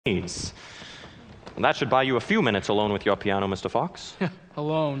needs. And that should buy you a few minutes alone with your piano, Mr. Fox.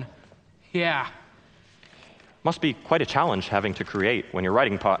 Alone. Yeah. Must be quite a challenge having to create when your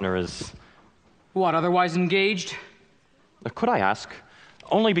writing partner is... What, otherwise engaged? Could I ask,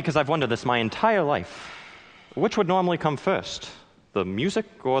 only because I've wondered this my entire life, which would normally come first, the music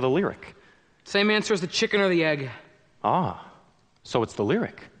or the lyric? Same answer as the chicken or the egg. Ah, so it's the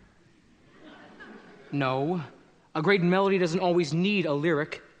lyric. No. A great melody doesn't always need a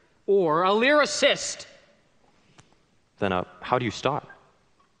lyric or a lyricist. Then how do you start?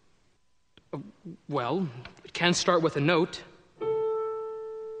 Well, it can start with a note,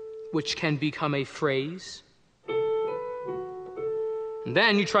 which can become a phrase. And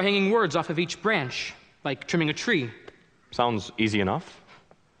then you try hanging words off of each branch, like trimming a tree. Sounds easy enough.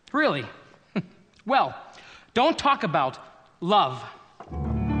 Really? Well, don't talk about love.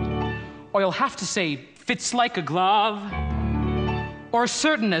 Or you'll have to say, fits like a glove. Or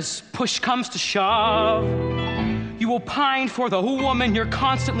certain as push comes to shove. You will pine for the woman you're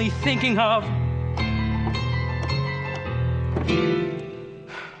constantly thinking of.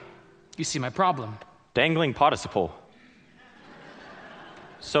 You see my problem. Dangling participle.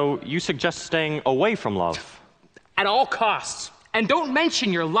 So you suggest staying away from love? At all costs. And don't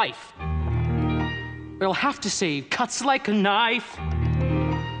mention your life. Or you'll have to say, cuts like a knife.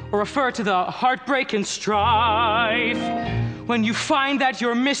 Or refer to the heartbreak and strife. When you find that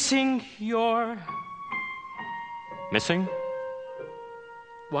you're missing your... Missing?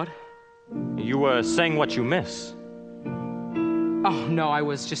 What? You were saying what you miss. Oh, no, I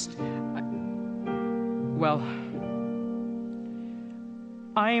was just... Well...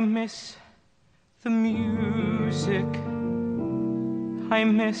 I miss the music. I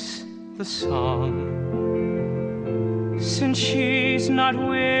miss the song. Since she's not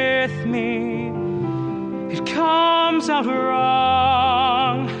with me, it comes out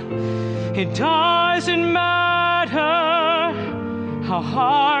wrong. It doesn't matter how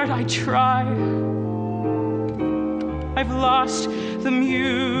hard I try. I've lost the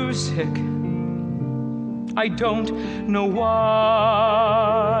music. I don't know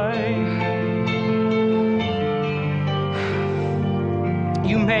why.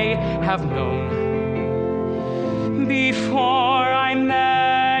 You may have known before I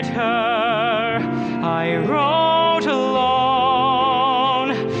met her, I wrote alone.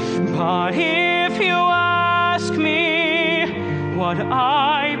 But if you ask me what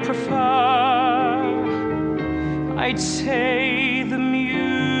I prefer, I'd say the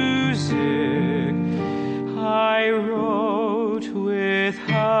music I wrote with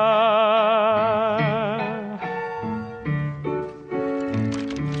her.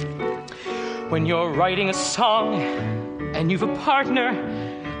 When you're writing a song and you've a partner,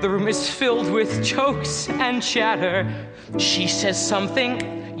 the room is filled with jokes and chatter. She says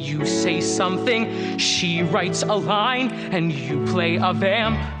something, you say something. She writes a line and you play a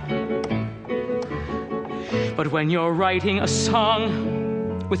vamp. But when you're writing a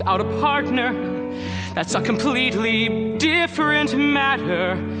song without a partner, that's a completely different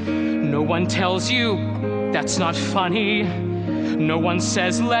matter. No one tells you that's not funny. No one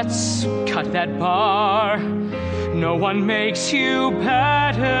says, let's cut that bar. No one makes you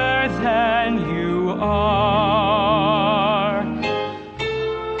better than you are.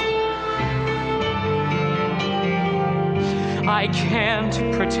 I can't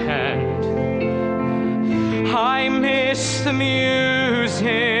pretend I miss the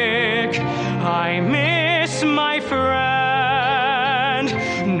music. I miss my friend.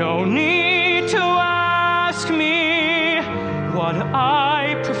 No need to ask me what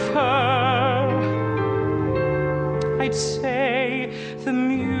I prefer. I'd say the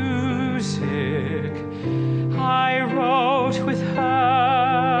music I wrote with her.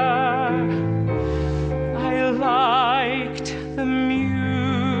 I liked the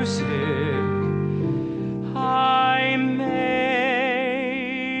music I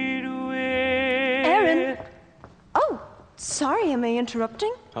made with... Aaron! Oh, sorry, am I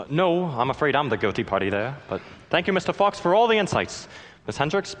interrupting? No, I'm afraid I'm the guilty party there. But thank you, Mr. Fox, for all the insights. Miss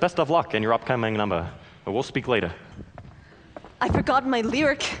Hendricks, best of luck in your upcoming number. We'll speak later. I forgot my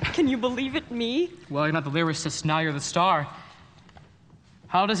lyric. Can you believe it, me? Well, you're not the lyricist, now you're the star.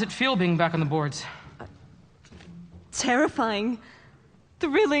 How does it feel being back on the boards? Terrifying.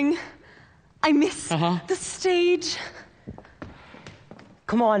 Thrilling. I miss the stage.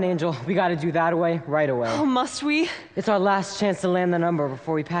 Come on, Angel. We gotta do that right away. Oh, must we? It's our last chance to land the number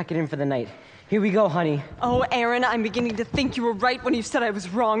before we pack it in for the night. Here we go, honey. Oh, Aaron, I'm beginning to think you were right when you said I was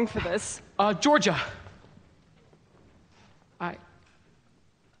wrong for this. Georgia.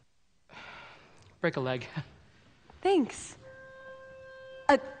 Break a leg. Thanks.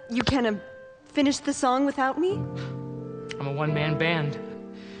 you can finish the song without me? I'm a one-man band.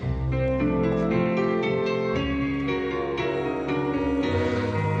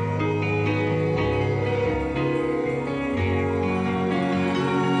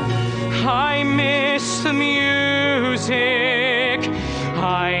 I miss the music.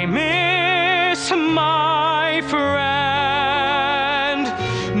 I miss my friend.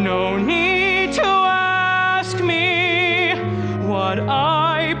 No need to ask me what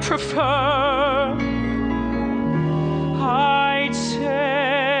I prefer. I'd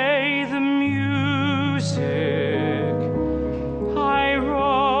say the music I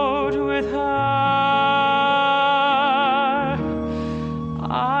wrote with her.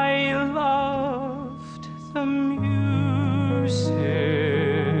 I